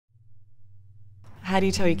How do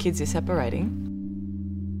you tell your kids you're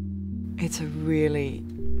separating? It's a really,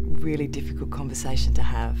 really difficult conversation to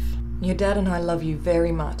have. Your dad and I love you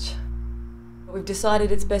very much. But we've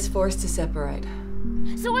decided it's best for us to separate.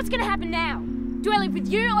 So what's gonna happen now? Do I live with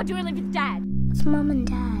you or do I live with Dad? It's Mum and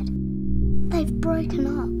Dad. They've broken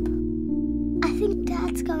up. I think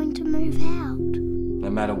Dad's going to move out. No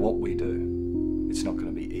matter what we do, it's not going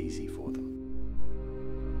to be easy for them.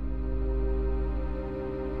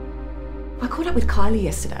 I caught up with Kylie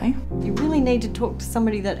yesterday. You really need to talk to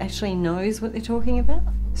somebody that actually knows what they're talking about.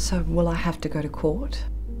 So will I have to go to court?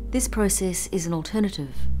 This process is an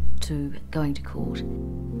alternative to going to court.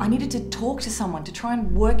 I needed to talk to someone to try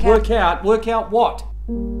and work out... Work out what?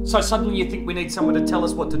 So suddenly you think we need someone to tell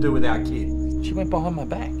us what to do with our kid? She went behind my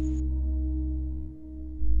back.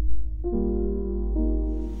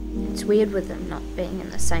 It's weird with them not being in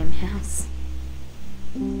the same house.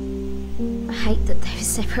 I hate that they've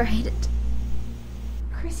separated.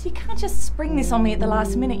 Chris, you can't just spring this on me at the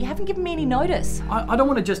last minute. You haven't given me any notice. I don't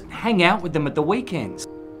want to just hang out with them at the weekends.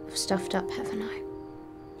 I've stuffed up, haven't I?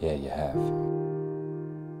 Yeah, you have.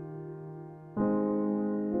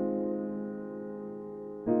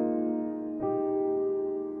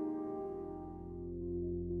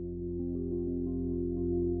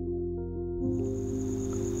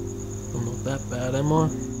 I'm not that bad, am I?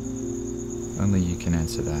 Only you can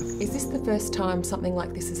answer that. Is this the first time something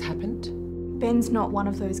like this has happened? Ben's not one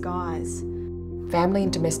of those guys. Family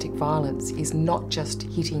and domestic violence is not just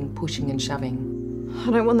hitting, pushing and shoving.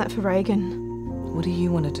 I don't want that for Reagan. What do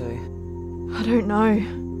you want to do? I don't know.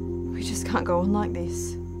 We just can't go on like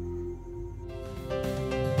this.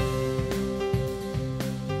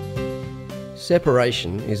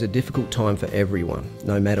 Separation is a difficult time for everyone,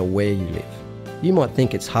 no matter where you live. You might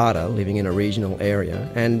think it's harder living in a regional area,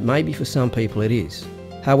 and maybe for some people it is.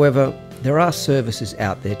 However, there are services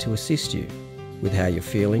out there to assist you with how you're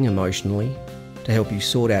feeling emotionally, to help you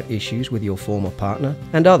sort out issues with your former partner,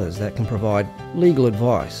 and others that can provide legal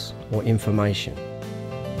advice or information.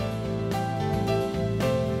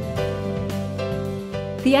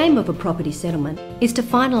 The aim of a property settlement is to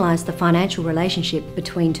finalise the financial relationship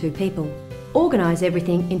between two people. Organise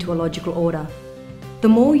everything into a logical order. The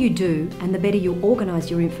more you do and the better you organise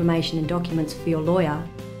your information and documents for your lawyer,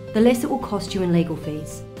 the less it will cost you in legal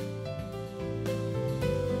fees.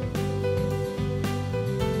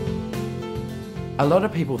 A lot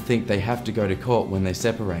of people think they have to go to court when they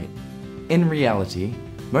separate. In reality,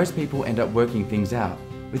 most people end up working things out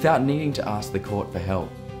without needing to ask the court for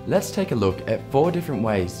help. Let's take a look at 4 different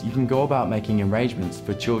ways you can go about making arrangements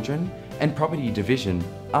for children and property division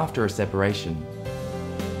after a separation.